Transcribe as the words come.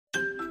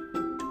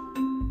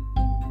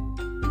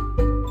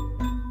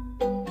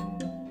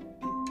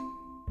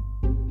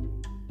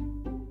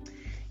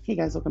Hey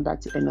guys, welcome back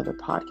to another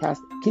podcast.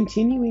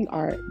 Continuing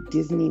our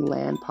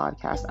Disneyland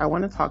podcast, I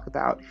want to talk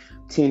about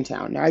Toon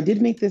Town. Now, I did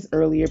make this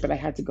earlier, but I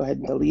had to go ahead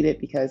and delete it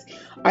because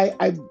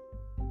I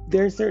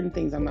there are certain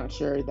things I'm not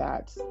sure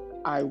that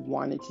I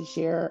wanted to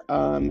share.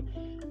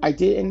 I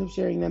did end up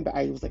sharing them, but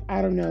I was like,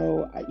 I don't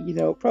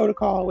know,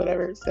 protocol,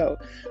 whatever. So,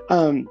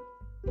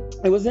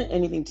 it wasn't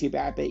anything too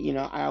bad, but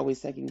I always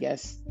second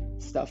guess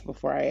stuff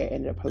before I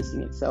ended up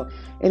posting it. So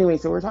anyway,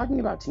 so we're talking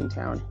about Toon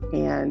Town,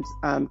 and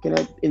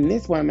in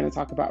this one I'm gonna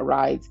talk about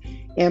rides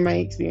and my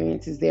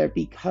experiences there,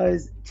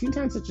 because Toon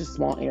Town's such a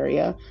small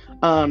area.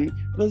 For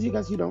those of you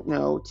guys who don't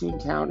know, Toon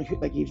Town,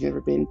 like if you've never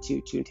been to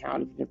Toon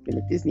Town, if you've never been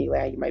to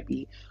Disneyland, you might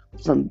be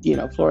from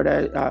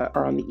Florida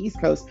or on the East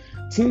Coast.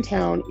 Toon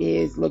Town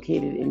is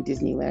located in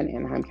Disneyland,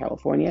 Anaheim,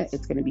 California.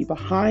 It's going to be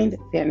behind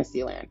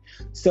Fantasyland,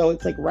 so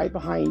it's like right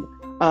behind.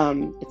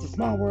 It's a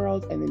small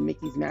world, and then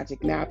Mickey's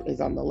Magic Map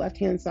is on the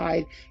left-hand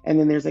side, and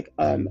then there's like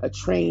a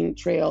train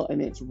trail,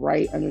 and it's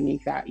right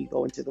underneath that. You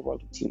go into the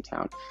world of Toon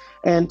Town,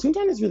 and Toon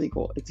Town is really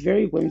cool. It's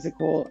very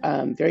whimsical,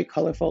 very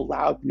colorful,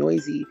 loud,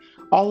 noisy,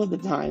 all of the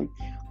time.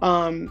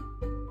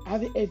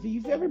 If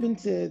you've ever been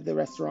to the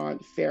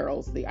restaurant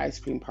Farrell's, the ice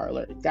cream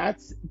parlor,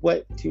 that's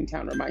what Toon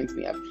Town reminds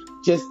me of.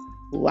 Just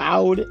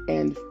loud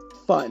and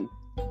fun.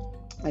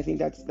 I think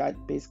that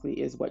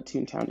basically is what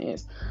Toon Town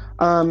is.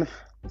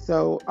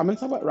 So I'm going to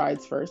talk about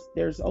rides first.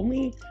 There's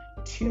only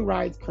 2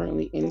 rides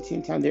currently in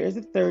Toon Town. There is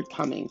a third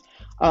coming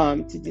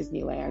to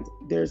Disneyland.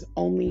 There's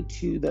only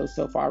 2 though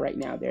so far right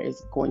now. There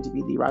is going to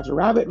be the Roger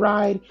Rabbit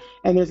ride,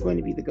 and there's going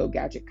to be the Go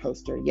Gadget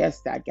coaster.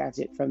 Yes, that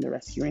Gadget from the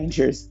Rescue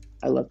Rangers.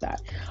 I love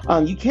that.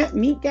 You can't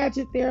meet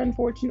Gadget there,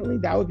 unfortunately.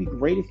 That would be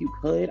great if you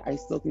could. I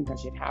still think that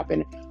should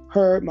happen.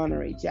 Her,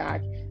 Monterey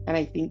Jack, and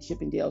I think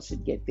Chip and Dale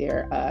should get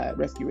their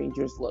Rescue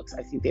Rangers looks.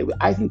 I think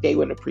they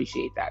would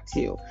appreciate that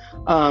too.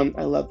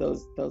 I love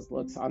those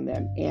looks on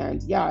them.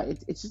 And yeah,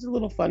 it's just a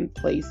little fun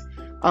place.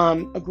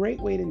 A great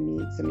way to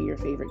meet some of your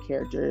favorite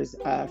characters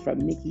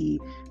from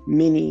Mickey,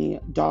 Minnie,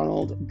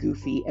 Donald,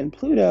 Goofy, and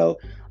Pluto.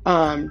 Did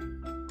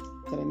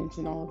I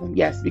mention all of them?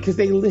 Yes, because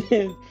they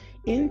live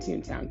in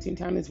Toon Town. Toon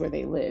Town is where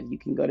they live. You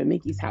can go to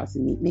Mickey's house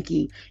and meet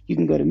Mickey. You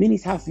can go to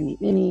Minnie's house and meet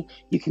Minnie.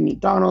 You can meet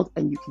Donald,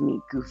 and you can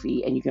meet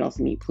Goofy, and you can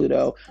also meet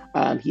Pluto.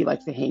 He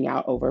likes to hang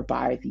out over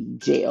by the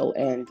jail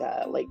and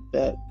like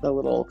the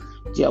little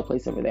jail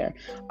place over there.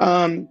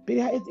 But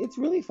yeah, it's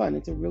really fun.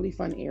 It's a really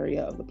fun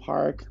area of the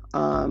park.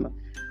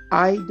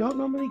 I don't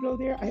normally go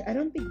there. I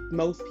don't think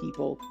most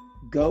people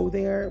go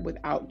there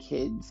without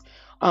kids.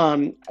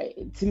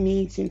 To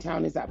me, Toon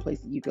Town is that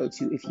place that you go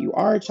to if you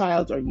are a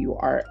child or you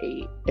are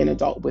an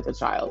adult with a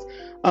child.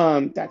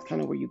 That's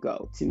kind of where you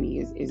go, to me,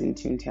 is in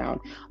Toon Town.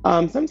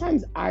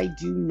 Sometimes I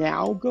do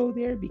now go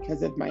there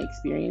because of my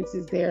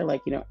experiences there,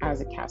 like,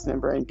 as a cast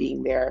member and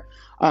being there,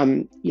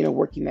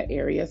 working that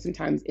area.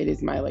 Sometimes it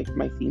is my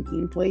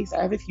thinking place.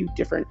 I have a few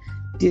different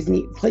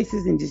Disney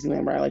places in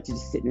Disneyland where I like to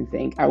just sit and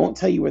think. I won't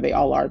tell you where they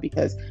all are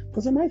because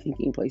those are my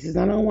thinking places.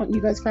 I don't want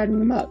you guys crowding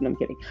them up. No, I'm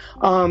kidding.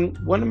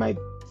 One of my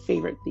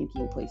favorite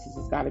thinking places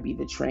has got to be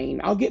the train.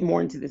 I'll get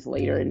more into this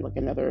later in like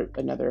another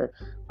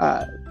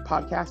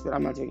podcast, but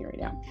I'm not doing it right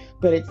now.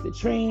 But it's the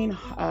train.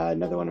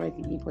 Another one of my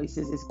thinking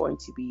places is going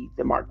to be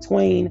the Mark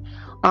Twain,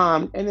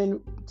 and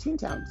then Toon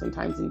Town,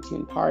 sometimes in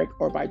Toon Park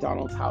or by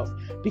Donald's house,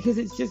 because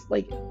it's just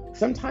like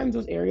sometimes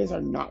those areas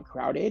are not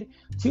crowded.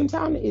 Toon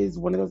Town is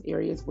one of those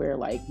areas where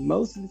like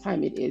most of the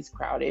time it is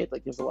crowded,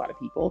 like there's a lot of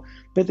people,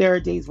 but there are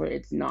days where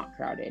it's not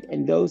crowded,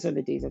 and those are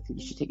the days I think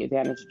you should take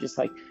advantage of. Just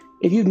like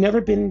if you've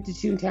never been to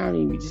Toon Town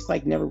and you just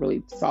like never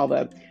really saw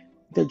the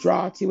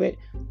draw to it,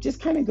 just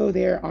kind of go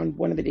there on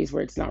one of the days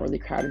where it's not really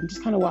crowded and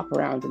just kind of walk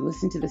around and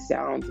listen to the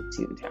sounds of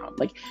Toon Town.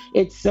 Like,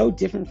 it's so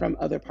different from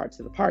other parts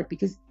of the park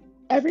because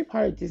every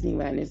part of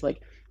Disneyland is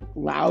like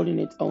loud in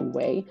its own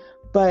way,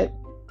 but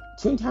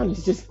Toon Town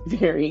is just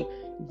very,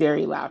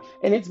 very loud.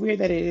 And it's weird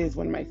that it is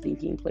one of my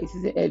thinking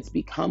places. It's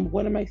become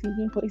one of my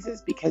thinking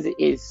places because it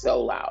is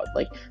so loud.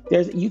 Like,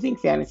 you think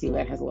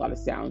Fantasyland has a lot of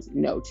sounds.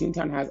 No, Toon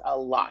Town has a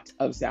lot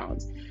of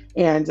sounds.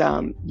 And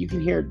you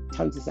can hear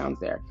tons of sounds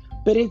there.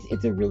 But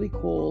it's a really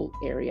cool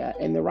area.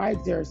 And the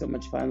rides there are so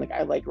much fun. Like,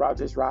 I like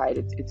Roger's ride.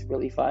 It's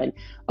really fun.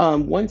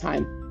 One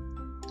time,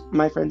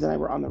 my friends and I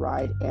were on the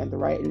ride, and the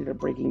ride ended up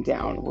breaking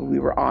down when we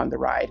were on the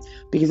ride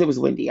because it was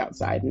windy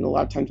outside. And a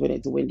lot of times when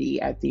it's windy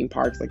at theme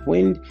parks, like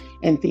wind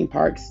and theme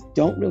parks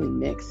don't really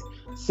mix.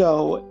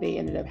 So they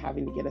ended up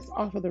having to get us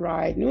off of the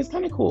ride. And it was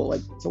kind of cool,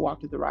 like, to walk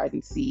through the ride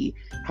and see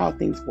how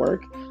things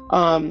work.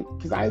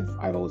 Because I've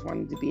always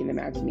wanted to be an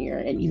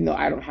Imagineer. And even though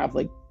I don't have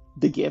like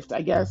the gift,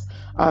 I guess,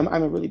 I'm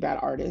a really bad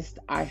artist.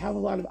 I have a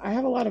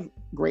lot of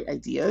great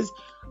ideas.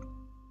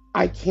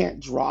 I can't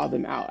draw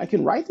them out. I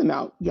can write them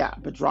out, yeah,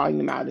 but drawing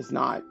them out is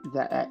not,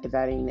 that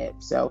ain't it.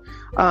 So,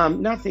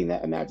 not saying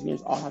that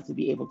Imagineers all have to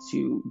be able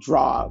to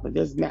draw, but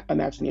there's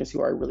Imagineers who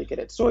are really good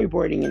at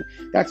storyboarding, and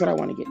that's what I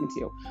want to get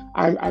into.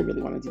 I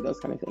really want to do those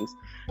kind of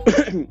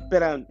things.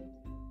 But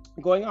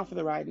going off of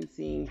the ride and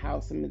seeing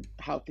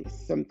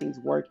some things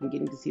work and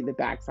getting to see the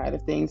backside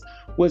of things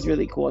was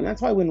really cool. And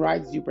that's why when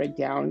rides do break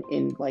down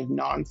in like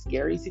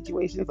non-scary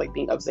situations, like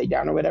being upside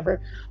down or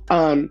whatever,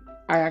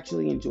 I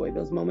actually enjoy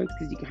those moments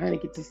because you kind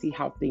of get to see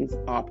how things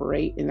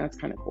operate, and that's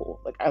kind of cool.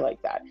 Like I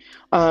like that.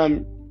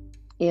 Um,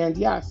 and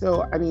yeah,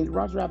 so I mean,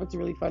 Roger Rabbit's a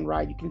really fun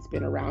ride. You can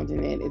spin around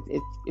in it.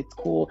 It's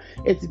cool.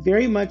 It's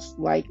very much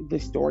like the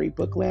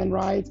Storybook Land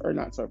rides, or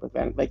not Storybook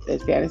Land, like the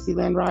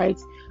Fantasyland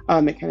rides.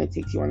 It kind of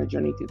takes you on a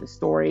journey through the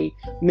story.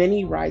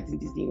 Many rides in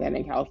Disneyland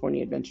and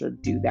California Adventure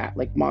do that.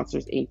 Like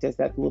Monsters Inc. does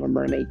that. The Little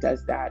Mermaid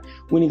does that.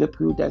 Winnie the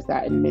Pooh does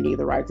that, and many of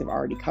the rides I've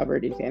already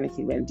covered in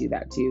Fantasyland do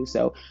that too.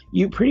 So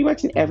you pretty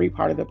much in every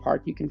part of the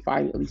park you can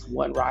find at least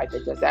one ride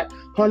that does that.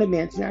 Haunted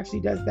Mansion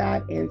actually does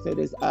that, and so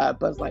does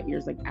Buzz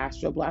Lightyear's like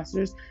Astro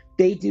Blasters.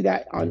 They do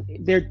that on,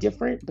 they're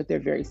different, but they're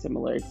very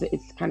similar.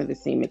 It's kind of the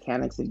same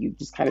mechanics of you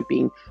just kind of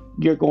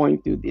you're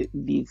going through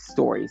these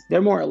stories.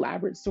 They're more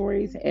elaborate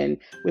stories, and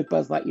with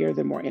Buzz Lightyear,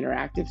 they're more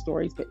interactive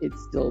stories, but it's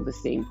still the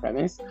same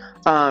premise.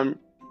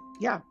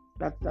 Yeah,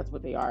 that's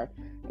what they are.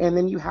 And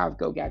then you have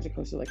Go Gadget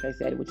Coaster, like I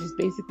said, which is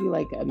basically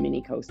like a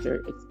mini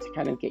coaster. It's to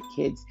kind of get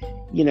kids,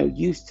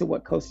 used to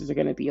what coasters are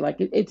going to be like.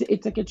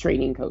 It's like a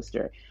training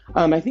coaster.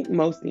 I think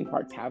most theme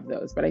parks have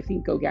those, but I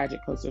think Go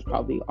Gadget Coaster is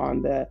probably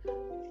on the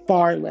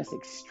far less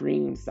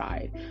extreme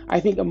side. I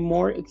think a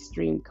more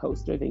extreme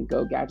coaster than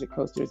Go Gadget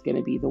Coaster is going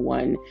to be the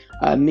one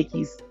or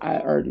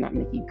not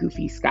Mickey,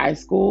 Goofy Sky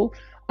School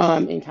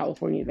in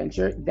California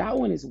Adventure. That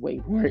one is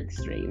way more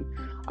extreme.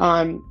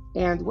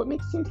 And what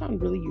makes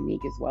Toontown really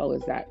unique as well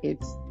is that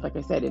it's, like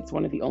I said, it's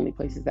one of the only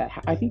places that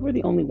I think we're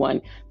the only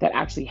one that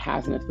actually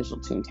has an official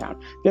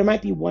Toontown. There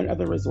might be one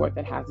other resort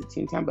that has a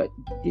Toontown, but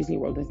Disney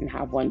World doesn't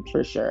have one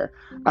for sure.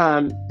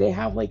 They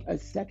have like a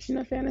section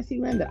of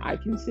Fantasyland that I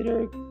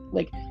consider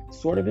like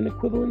sort of an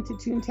equivalent to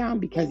Toontown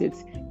because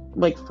it's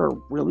like for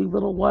really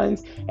little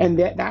ones, and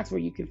that's where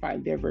you can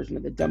find their version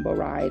of the Dumbo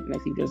ride. And I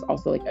think there's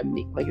also like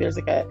there's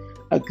like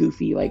a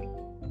Goofy like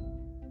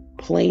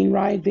plane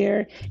ride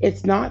there.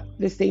 It's not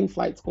the same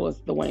flight school as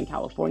the one in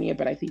California,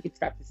 but I think it's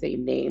got the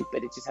same name,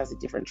 but it just has a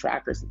different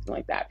track or something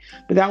like that.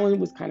 But that one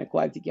was kind of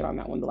glad to get on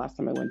that one the last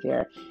time I went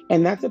there.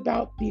 And that's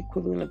about the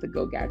equivalent of the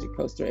Go Gadget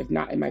Coaster. If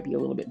not, it might be a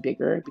little bit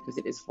bigger because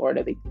it is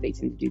Florida. They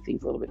tend to do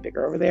things a little bit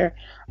bigger over there.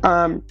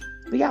 But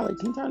yeah, like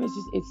Toontown is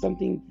it's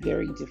something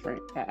very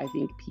different that I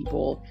think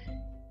people,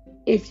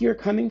 if you're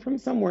coming from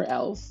somewhere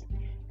else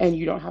and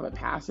you don't have a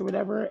pass or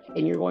whatever,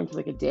 and you're going for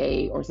like a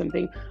day or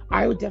something,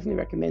 I would definitely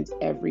recommend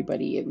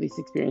everybody at least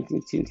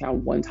experiencing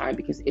Toontown one time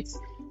because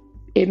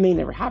it may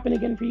never happen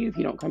again for you if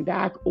you don't come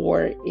back,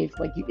 or if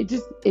like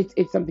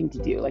it's something to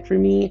do. Like for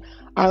me,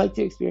 I like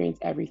to experience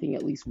everything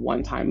at least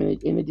one time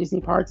in the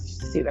Disney parks just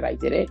to say that I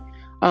did it.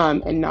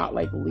 And not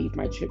like leave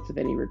my trips with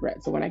any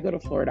regret. So when I go to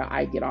Florida,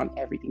 I get on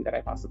everything that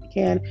I possibly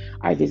can.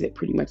 I visit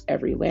pretty much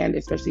every land,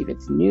 especially if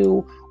it's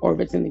new or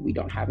if it's something we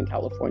don't have in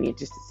California,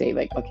 just to say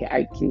like, okay,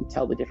 I can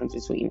tell the difference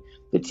between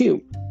the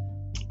two.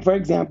 For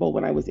example,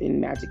 when I was in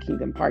Magic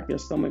Kingdom Park,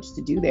 there's so much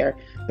to do there,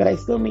 but I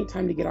still made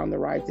time to get on the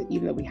rides that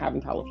even though we have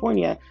in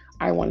California,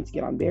 I wanted to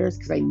get on theirs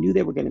because I knew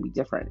they were going to be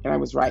different. And I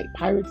was right.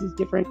 Pirates is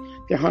different.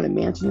 Their Haunted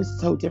Mansion is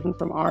so different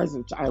from ours,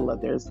 which I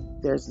love. Theirs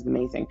is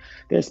amazing.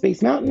 Their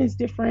Space Mountain is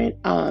different.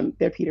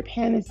 Their Peter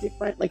Pan is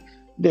different. Like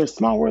their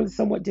Small World is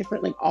somewhat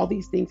different. Like all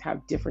these things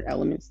have different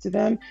elements to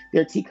them.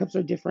 Their teacups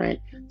are different.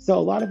 So a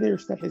lot of their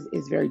stuff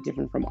is very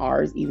different from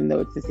ours. Even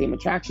though it's the same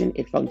attraction,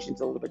 it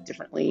functions a little bit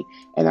differently.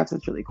 And that's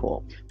what's really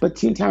cool. But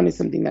Toontown is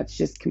something that's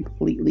just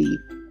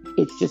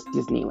it's just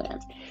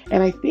Disneyland.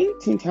 And I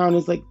think Toontown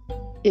is like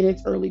in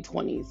its early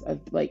 20s.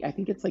 I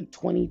think it's like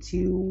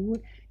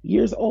 22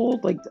 years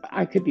old. Like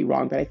I could be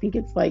wrong, but I think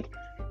it's like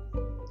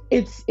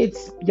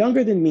it's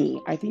younger than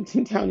me. I think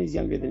Toontown is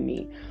younger than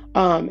me.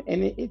 And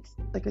it's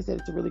like I said,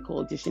 it's a really cool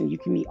addition. You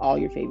can meet all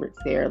your favorites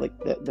there, like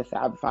the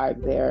Fab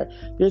Five there.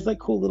 There's like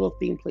cool little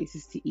themed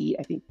places to eat.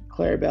 I think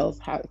Clarabelle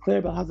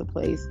has a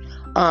place.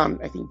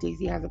 I think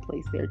Daisy has a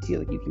place there too.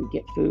 Like you can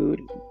get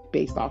food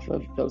based off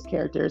of those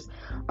characters.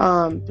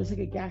 There's like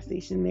a gas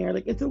station there.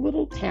 Like it's a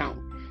little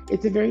town.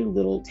 It's a very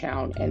little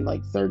town, and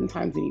like certain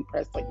times when you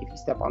press, like if you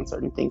step on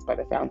certain things by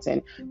the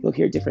fountain, you'll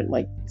hear different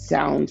like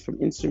sounds from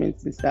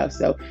instruments and stuff.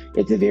 So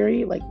it's a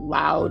very like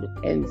loud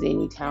and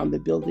zany town. The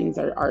buildings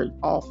are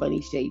all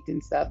funny shaped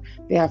and stuff.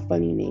 They have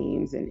funny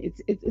names, and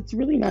it's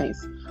really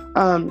nice.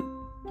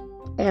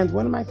 And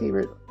one of my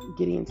favorite,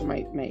 getting into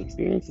my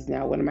experiences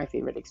now, one of my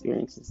favorite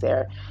experiences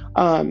there,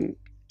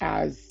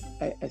 as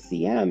a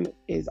CM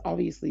is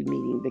obviously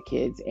meeting the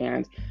kids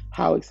and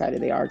how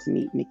excited they are to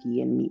meet Mickey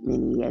and meet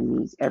Minnie and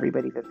meet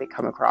everybody that they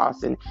come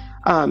across. And,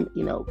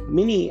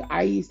 Minnie,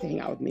 I used to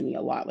hang out with Minnie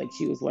a lot. Like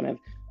she was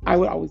I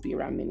would always be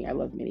around Minnie. I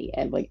love Minnie.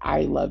 And like,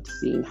 I loved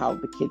seeing how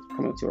the kids would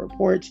come up to her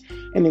porch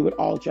and they would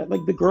all dress,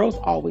 like the girls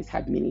always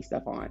had Minnie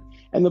stuff on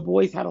and the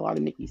boys had a lot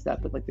of Mickey stuff,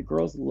 but like the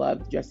girls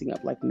loved dressing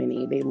up like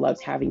Minnie. They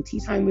loved having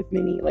tea time with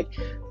Minnie. Like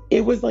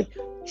it was like,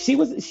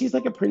 she's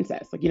like a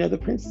princess. Like, the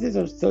princesses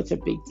are such a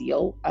big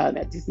deal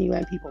at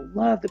Disneyland. People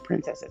love the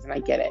princesses, and I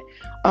get it.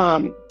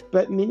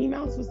 But Minnie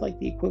Mouse was like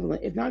the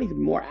equivalent, if not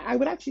even more. I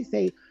would actually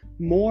say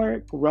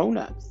more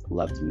grown-ups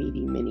loved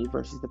meeting Minnie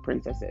versus the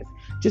princesses.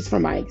 Just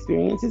from my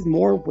experiences,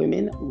 more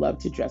women love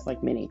to dress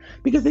like Minnie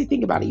because they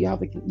think about it. You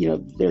have like,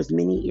 there's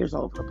Minnie ears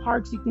all over the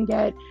parks you can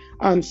get.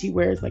 She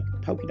wears like a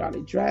polka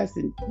dotted dress,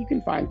 and you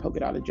can find polka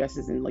dotted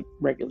dresses in like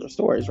regular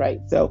stores, right?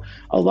 So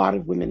a lot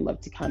of women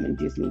love to come in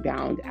Disney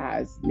bound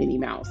as Minnie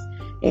Mouse,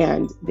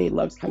 and they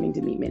loved coming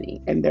to meet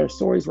Minnie, and their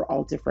stories were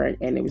all different.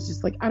 And it was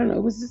just like, I don't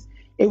know,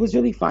 it was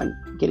really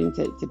fun getting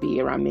to be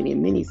around Minnie,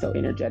 and Minnie's so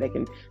energetic,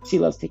 and she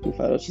loves taking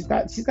photos. She's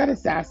got a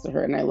sass to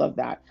her, and I love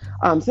that.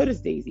 So does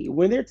Daisy.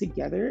 When they're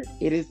together,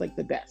 it is like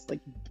the best. Like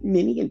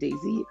Minnie and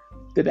Daisy,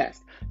 the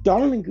best.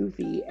 Donald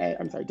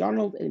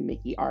and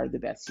Mickey are the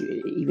best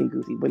too. Even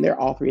Goofy. When they're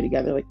all three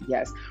together, like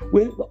yes.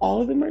 When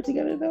all of them are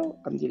together though,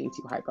 I'm getting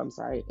too hype. I'm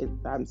sorry.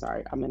 I'm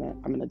sorry. I'm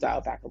gonna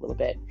dial back a little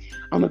bit.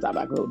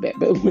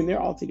 But when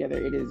they're all together,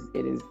 it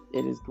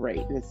is great.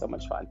 It is so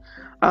much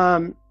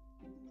fun.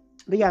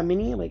 But yeah,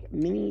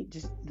 Minnie,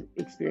 just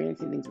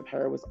experiencing things with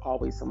her was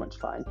always so much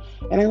fun.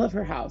 And I love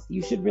her house.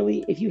 You should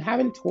really, if you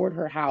haven't toured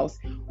her house,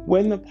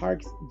 when the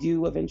parks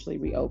do eventually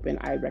reopen,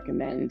 I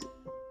recommend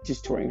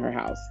just touring her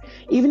house.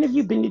 Even if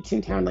you've been to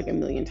Toon Town like a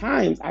million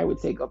times, I would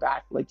say go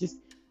back. Like just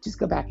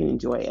go back and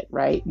enjoy it,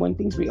 right? When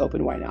things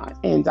reopen, why not?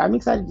 And I'm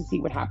excited to see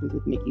what happens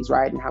with Mickey's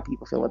ride and how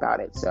people feel about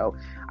it. So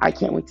I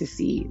can't wait to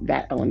see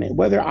that element,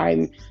 whether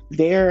I'm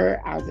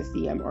there as a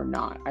CM or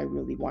not. I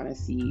really want to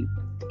see,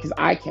 because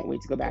I can't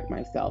wait to go back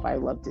myself. I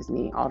love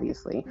Disney,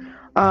 obviously.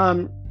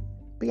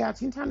 But yeah,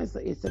 Toon Town is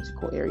such a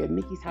cool area.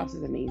 Mickey's house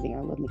is amazing. I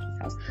love Mickey's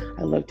house.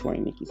 I love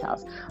touring Mickey's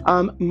house.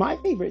 My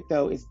favorite,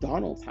 though, is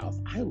Donald's house.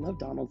 I love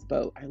Donald's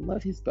boat. I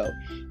love his boat.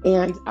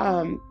 And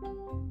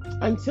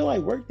until I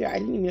worked there, I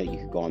didn't even know you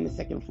could go on the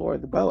second floor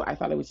of the boat. I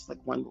thought it was just like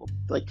one little,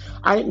 like,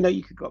 I didn't know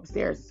you could go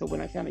upstairs. So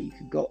when I found out you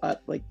could go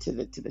up like to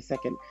the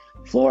second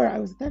floor, I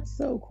was like, that's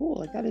so cool.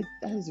 Like that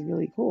is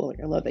really cool.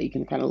 Like I love that you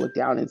can kind of look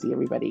down and see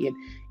everybody, and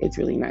it's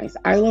really nice.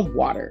 I love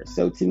water.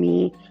 So to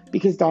me,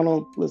 because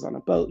Donald lives on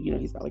a boat,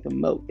 he's got like a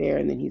moat there,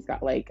 and then he's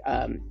got like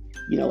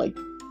like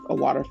a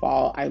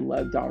waterfall. I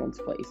love Donald's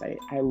place.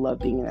 I love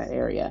being in that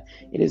area.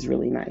 It is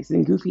really nice.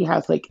 And Goofy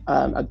has like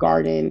a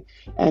garden,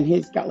 and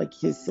he's got like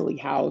his silly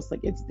house.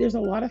 Like there's a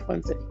lot of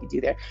fun stuff you could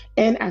do there.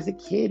 And as a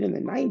kid in the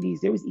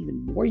 90s, there was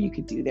even more you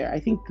could do there. I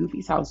think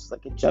Goofy's house was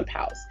like a jump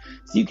house.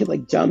 So you could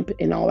like jump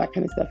and all that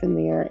kind of stuff in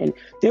there. And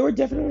there were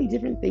definitely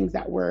different things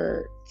that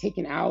were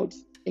taken out,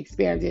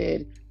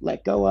 expanded,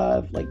 let go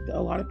of. Like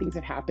a lot of things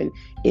have happened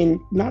in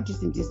not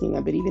just in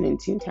Disneyland, but even in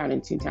Toon Town,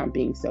 and Toon Town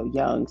being so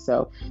young.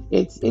 So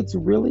it's a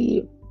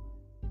really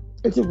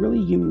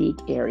unique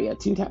area.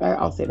 Toon Town,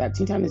 I'll say that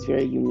Toon Town is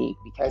very unique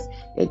because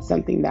it's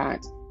something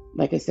that,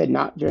 like I said,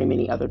 not very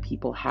many other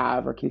people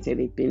have or can say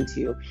they've been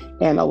to.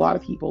 And a lot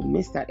of people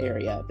miss that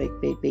area.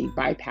 They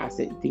bypass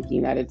it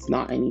thinking that it's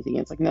not anything.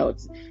 It's like, no,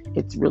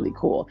 it's really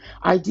cool.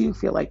 I do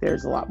feel like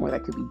there's a lot more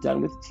that could be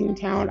done with Toon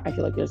Town. I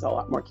feel like there's a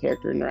lot more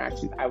character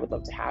interactions I would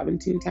love to have in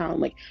Toon Town,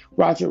 like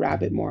Roger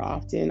Rabbit more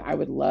often. I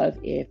would love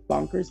if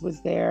Bonkers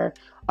was there,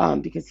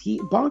 because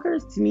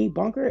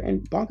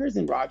Bonkers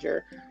and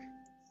Roger,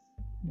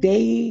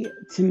 they,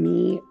 to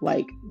me,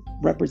 like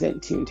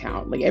represent Toon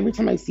Town. Like every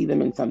time I see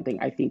them in something,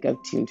 I think of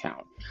Toon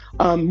Town,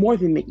 more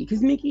than Mickey,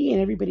 because Mickey and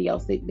everybody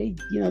else, they've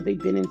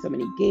been in so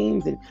many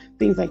games and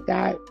things like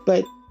that.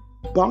 But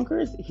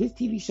Bonkers, his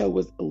TV show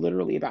was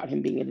literally about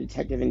him being a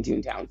detective in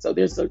Toon Town. So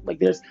there's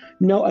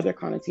no other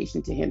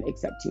connotation to him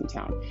except Toon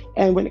Town.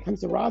 And when it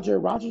comes to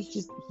Roger's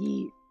just,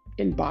 he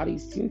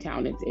embodies Toon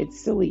Town.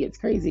 It's silly, it's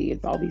crazy,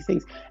 it's all these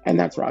things, and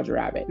that's Roger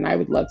Rabbit. And I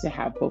would love to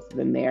have both of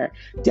them there.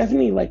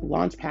 Definitely like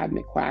Launchpad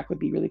McQuack would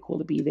be really cool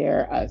to be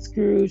there.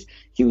 Scrooge,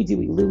 Huey,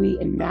 Dewey, Louie,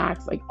 and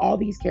Max, like all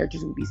these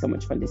characters would be so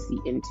much fun to see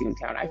in Toon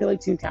Town. I feel like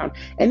Toon Town,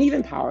 and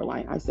even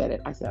Powerline, I said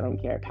I don't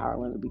care,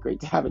 Powerline would be great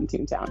to have in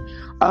Toon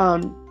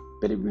Town.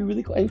 But it'd be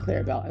really cool. And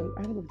Clarabelle, I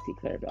would love to see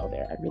Clarabelle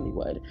there. I really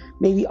would.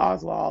 Maybe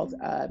Oswald,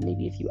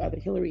 maybe a few other,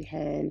 Hillary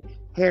Hen,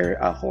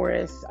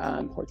 Horace,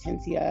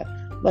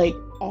 Hortensia. Like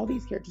all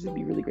these characters would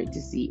be really great to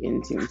see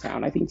in Toon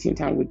Town. I think Toon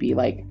Town would be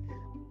like,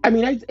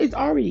 it's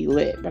already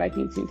lit, but I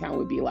think Toon Town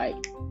would be like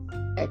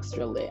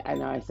extra lit. I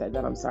know I said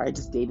that. I'm sorry. I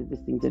just dated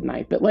this thing, didn't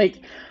I? But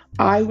like,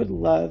 I would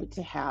love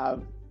to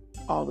have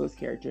all those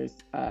characters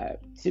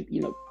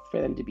for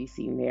them to be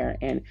seen there.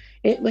 And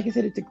it, like I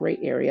said, it's a great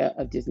area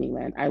of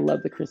Disneyland. I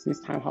love the Christmas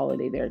time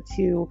holiday there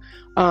too.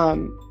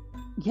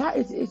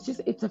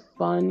 It's a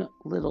fun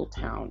little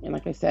town. And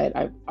like I said,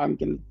 I'm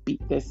gonna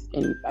beat this,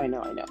 and I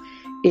know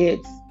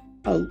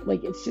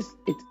it's just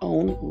its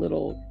own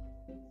little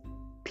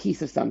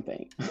piece of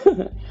something.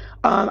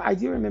 I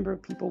do remember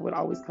people would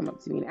always come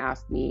up to me and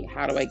ask me,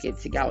 how do I get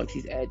to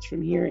Galaxy's Edge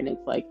from here? And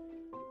it's like,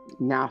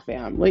 nah,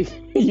 fam, like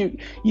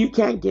you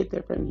can't get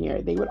there from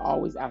here. They would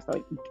always ask,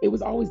 like, it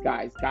was always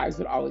guys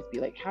would always be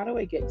like, how do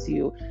I get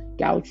to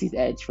Galaxy's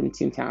Edge from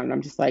Toon Town? And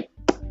I'm just like,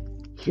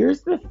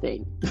 here's the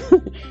thing,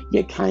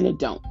 you kind of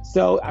don't.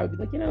 So I would be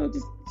like,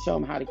 show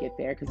them how to get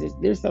there, because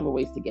there's several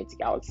ways to get to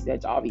Galaxy's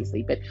Edge,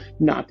 obviously, but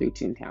not through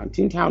Toontown.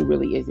 Toontown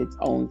really is its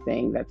own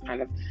thing that's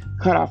kind of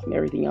cut off from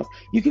everything else.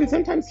 You can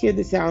sometimes hear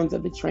the sounds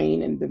of the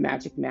train and the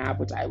magic map,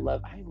 which I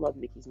love. I love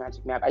Mickey's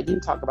magic map. I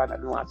didn't talk about that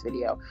in the last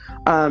video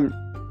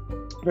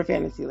for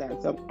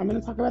Fantasyland, so I'm going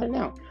to talk about it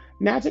now.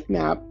 Magic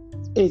Map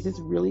is this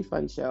really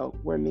fun show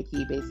where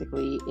Mickey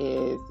basically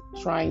is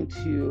trying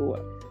to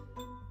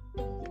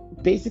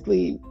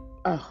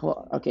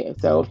okay,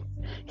 so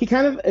he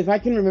kind of, if I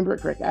can remember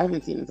it correctly, I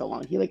haven't seen it in so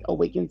long, he like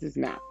awakens his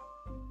map,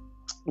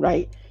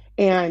 right?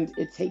 And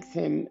it takes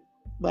him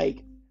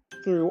like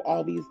through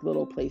all these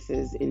little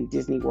places in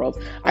Disney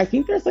World. I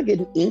think there's like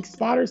an ink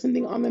spot or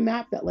something on the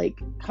map that like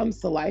comes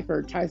to life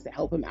or tries to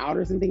help him out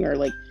or something, or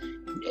like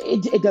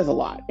it does a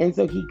lot. And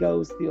so he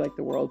goes through like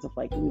the worlds of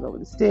like Lilo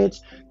and Stitch,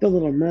 The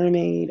Little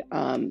Mermaid,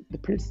 The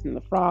Princess and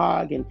the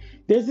Frog, and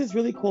there's this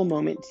really cool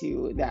moment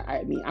too that,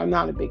 I mean, I'm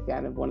not a big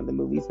fan of one of the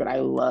movies, but I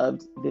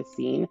loved this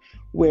scene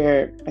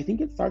where I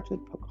think it starts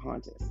with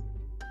Pocahontas,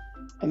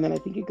 and then I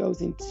think it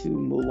goes into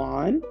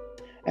Mulan,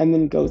 and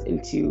then goes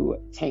into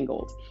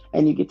Tangled,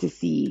 and you get to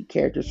see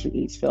characters from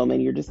each film,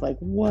 and you're just like,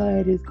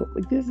 what is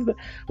like, this is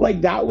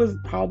like, that was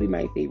probably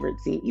my favorite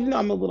scene. Even though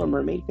I'm a Little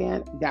Mermaid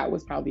fan, that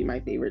was probably my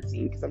favorite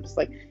scene, because I'm just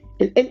like,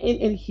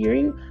 and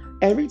hearing,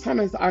 every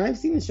time I saw, and I've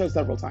seen the show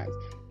several times,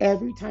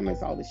 every time I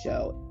saw the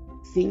show,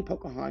 seeing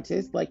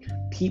Pocahontas, like,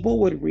 people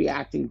would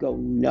react and go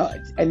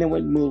nuts. And then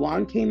when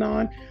Mulan came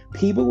on,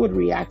 people would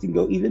react and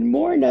go even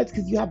more nuts,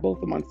 because you have both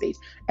of them on stage.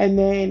 And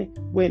then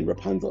when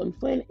Rapunzel and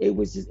Flynn, it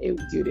was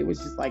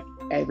just like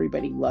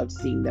everybody loved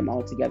seeing them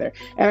all together.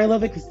 And I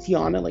love it because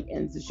Tiana like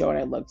ends the show, and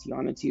I love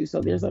Tiana too.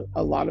 So there's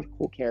a lot of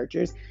cool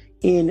characters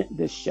in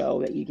the show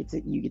that you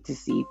get to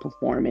see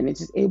perform, and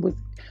it was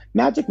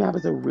Magic Map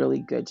is a really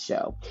good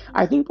show.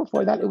 I think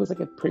before that it was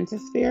like a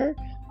princess fair,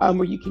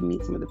 where you can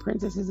meet some of the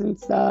princesses and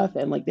stuff,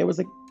 and like there was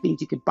like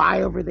things you could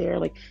buy over there.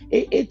 Like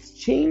it's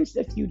changed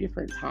a few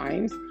different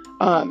times.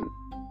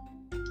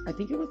 I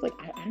think it was like,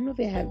 I don't know if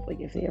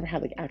they ever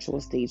had like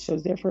actual stage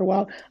shows there for a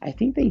while. I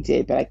think they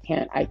did, but I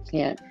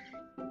can't.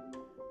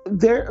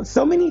 There,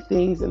 so many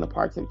things in the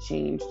parks have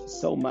changed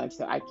so much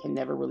that I can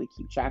never really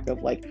keep track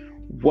of like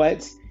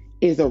what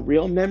is a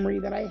real memory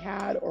that I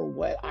had, or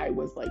what I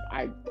was like,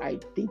 I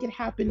think it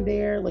happened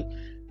there. Like,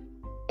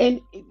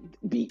 and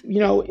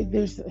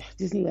there's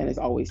Disneyland is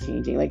always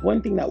changing. Like,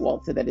 one thing that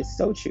Walt said that is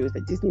so true is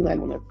that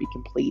Disneyland will never be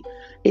complete.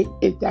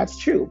 That's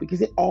true,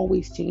 because it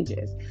always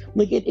changes.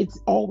 Like it's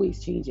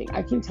always changing.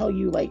 I can tell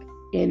you, like,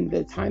 in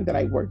the time that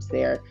I worked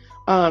there,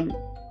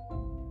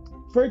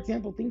 for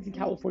example, things in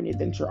California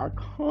Adventure are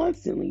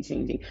constantly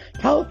changing.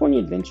 California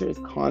Adventure is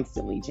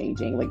constantly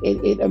changing. Like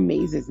it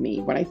amazes me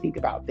when I think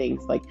about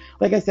things. Like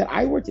I said,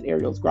 I worked at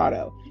Ariel's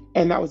Grotto,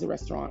 and that was a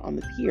restaurant on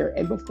the pier.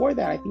 And before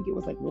that, I think it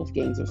was like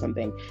Wolfgang's or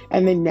something.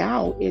 And then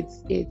now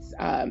it's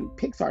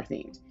Pixar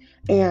themed,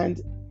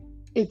 and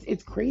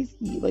it's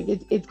crazy. Like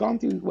it's gone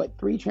through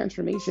 3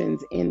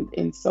 transformations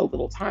in so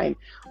little time.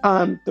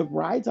 The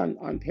rides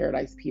on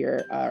Paradise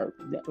Pier,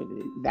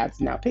 that's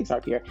now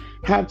Pixar Pier,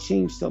 have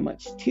changed so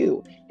much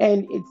too.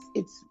 And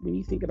it's when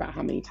you think about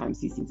how many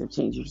times these things have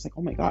changed, you're just like,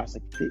 oh my gosh,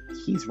 like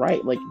he's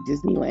right. Like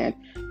Disneyland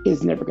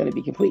is never going to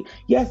be complete.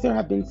 Yes, there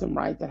have been some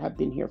rides that have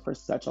been here for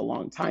such a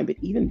long time, but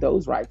even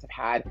those rides have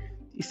had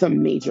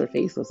some major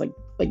facelifts.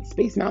 Like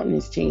Space Mountain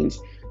has changed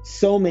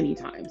so many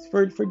times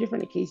for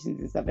different occasions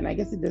and stuff. And I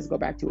guess it does go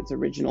back to its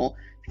original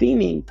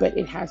theming, but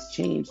it has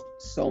changed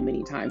so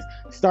many times.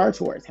 Star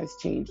Tours has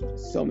changed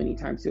so many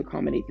times to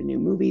accommodate the new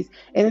movies,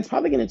 and it's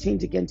probably going to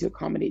change again to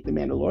accommodate The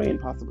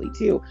Mandalorian possibly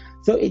too.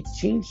 So it's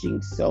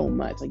changing so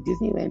much. Like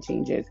Disneyland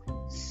changes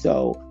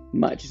so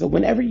much. So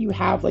whenever you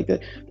have I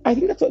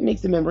think that's what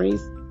makes the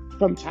memories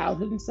from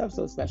childhood and stuff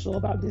so special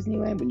about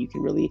Disneyland, when you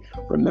can really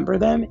remember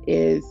them,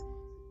 is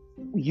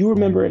you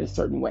remember it a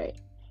certain way.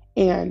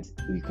 And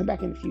when you come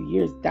back in a few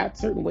years, that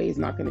certain way is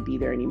not going to be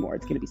there anymore.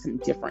 It's going to be something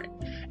different.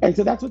 And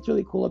so that's what's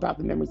really cool about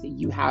the memories that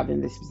you have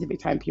in the specific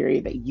time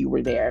period that you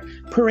were there.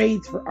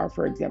 Parades,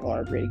 for example,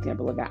 are a great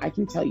example of that. I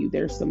can tell you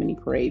there's so many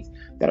parades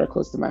that are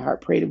close to my heart.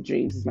 Parade of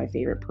Dreams is my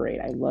favorite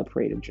parade. I love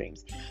Parade of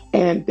Dreams.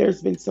 And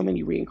there's been so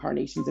many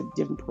reincarnations of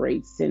different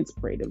parades since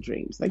Parade of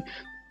Dreams. Like,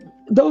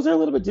 those are a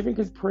little bit different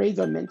because parades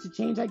are meant to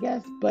change, I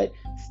guess, but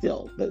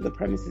still, the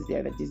premise is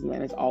there that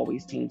Disneyland is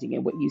always changing,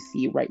 and what you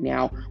see right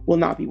now will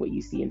not be what you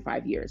see in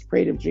 5 years.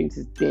 Parade of Dreams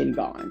has been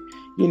gone,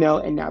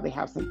 and now they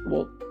have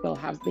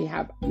they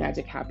have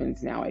Magic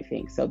Happens now, I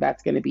think. So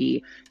that's going to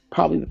be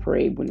probably the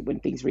parade when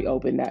things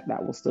reopen,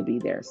 that will still be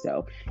there.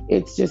 So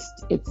it's a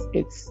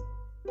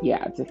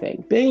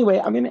thing. But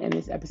anyway, I'm going to end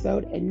this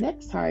episode, and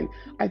next time,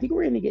 I think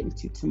we're going to get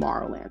into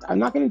Tomorrowland. I'm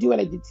not going to do what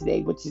I did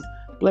today, which is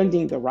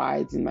blending the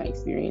rides and my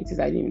experiences.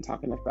 I didn't even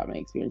talk enough about my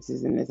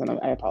experiences in this, and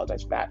I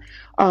apologize for that.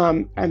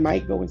 I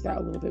might go into that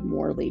a little bit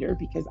more later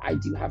because I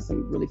do have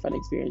some really fun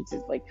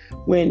experiences, like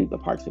when the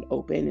parks would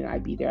open and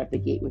I'd be there at the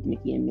gate with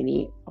Mickey and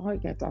Minnie. Oh, I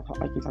can talk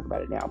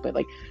about it now, but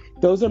like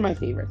those are my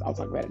favorites. I'll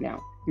talk about it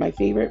now. My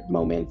favorite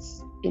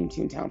moments in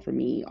Toon Town for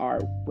me are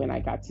when I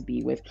got to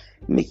be with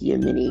Mickey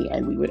and Minnie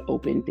and we would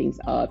open things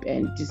up,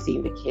 and just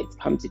seeing the kids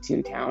come to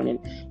Toon Town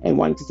and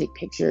wanting to take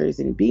pictures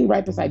and being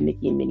right beside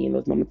Mickey and Minnie in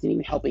those moments and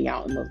even helping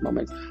out in those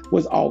moments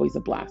was always a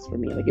blast for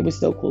me. Like, it was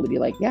so cool to be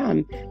like, yeah,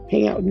 I'm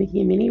hanging out with Mickey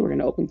and Minnie. We're going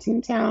to open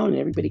Toon Town and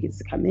everybody gets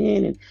to come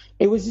in. And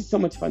it was just so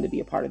much fun to be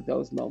a part of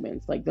those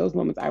moments. Like, those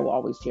moments I will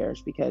always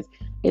cherish because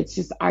it's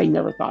just, I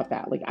never thought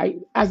that. Like,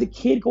 as a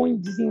kid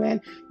going to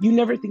Disneyland, you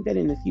never think that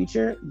in the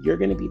future, you're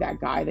going to be that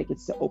guy that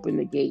gets to open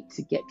the gate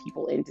to get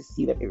people in to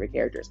see their favorite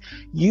characters.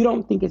 You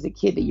don't think as a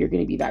kid that you're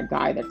going to be that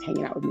guy that's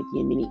hanging out with Mickey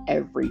and Minnie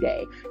every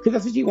day, because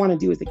that's what you want to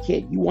do as a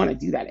kid. You want to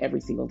do that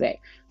every single day.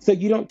 So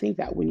you don't think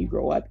that when you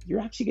grow up, you're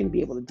actually going to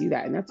be able to do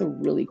that. And that's a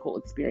really cool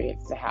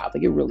experience to have.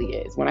 Like, it really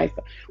is. When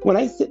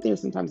I sit there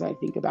sometimes and I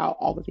think about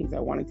all the things I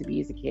wanted to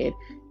be as a kid,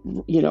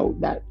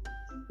 that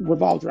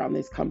revolved around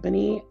this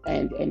company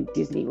and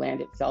Disneyland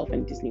itself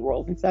and Disney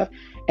World and stuff,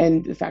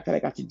 and the fact that I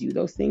got to do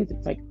those things,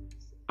 it's like,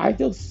 I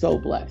feel so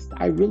blessed.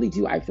 I really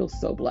do. I feel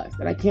so blessed.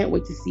 And I can't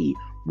wait to see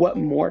what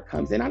more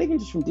comes. And not even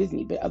just from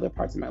Disney, but other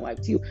parts of my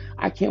life too.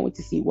 I can't wait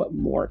to see what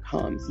more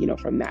comes,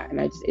 from that. And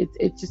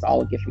it's just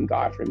all a gift from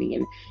God for me.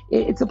 And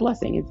it's a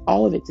blessing.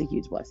 All of it's a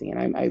huge blessing.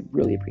 And I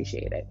really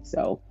appreciate it.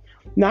 So,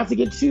 not to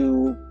get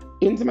too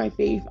into my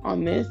faith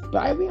on this,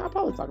 but I'll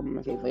probably talk about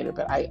my faith later,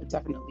 but I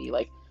definitely,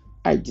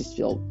 I just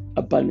feel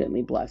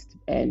abundantly blessed,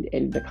 and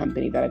the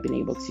company that I've been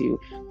able to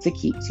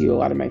keep to. A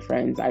lot of my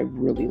friends, I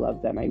really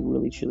love them. I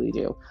really, truly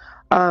do.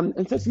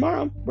 And so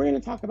tomorrow we're going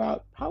to talk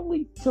about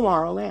probably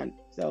Tomorrowland.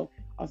 So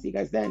I'll see you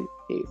guys then.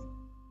 Peace.